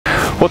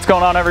What's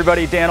going on,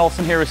 everybody? Dan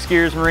Olson here with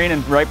SKIER'S Marine,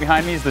 and right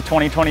behind me is the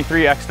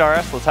 2023 XSTAR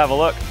S. Let's have a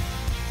look.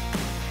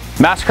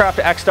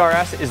 MasterCraft XSTAR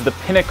S is the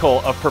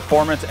pinnacle of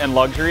performance and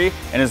luxury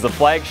and is the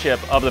flagship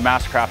of the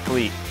MasterCraft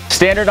fleet.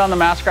 Standard on the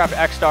MasterCraft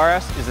XSTAR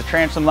S is the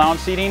transom lounge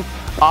seating,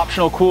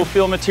 optional cool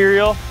feel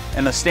material,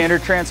 and the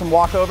standard transom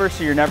walkover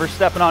so you're never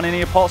stepping on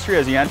any upholstery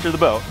as you enter the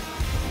boat.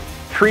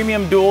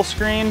 Premium dual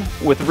screen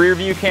with rear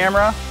view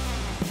camera,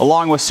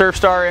 along with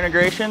SurfStar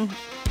integration,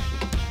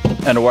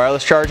 and a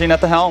wireless charging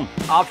at the helm.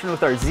 Option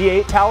with our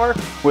Z8 tower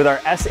with our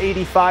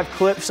S85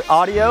 clips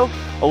audio,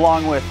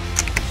 along with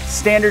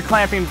standard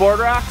clamping board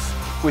racks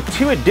with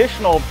 2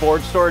 additional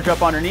board storage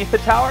up underneath the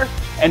tower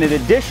and an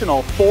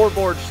additional 4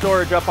 board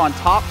storage up on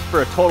top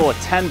for a total of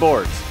 10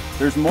 boards.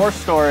 There's more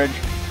storage,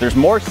 there's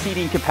more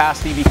seating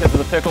capacity because of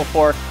the pickle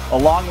fork,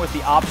 along with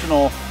the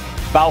optional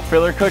bow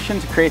filler cushion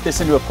to create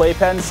this into a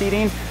playpen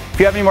seating. If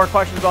you have any more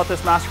questions about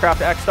this MasterCraft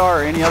XSTAR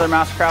or any other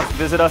MasterCrafts,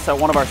 visit us at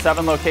one of our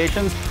 7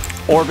 locations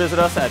or visit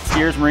us at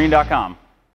skiersmarine.com.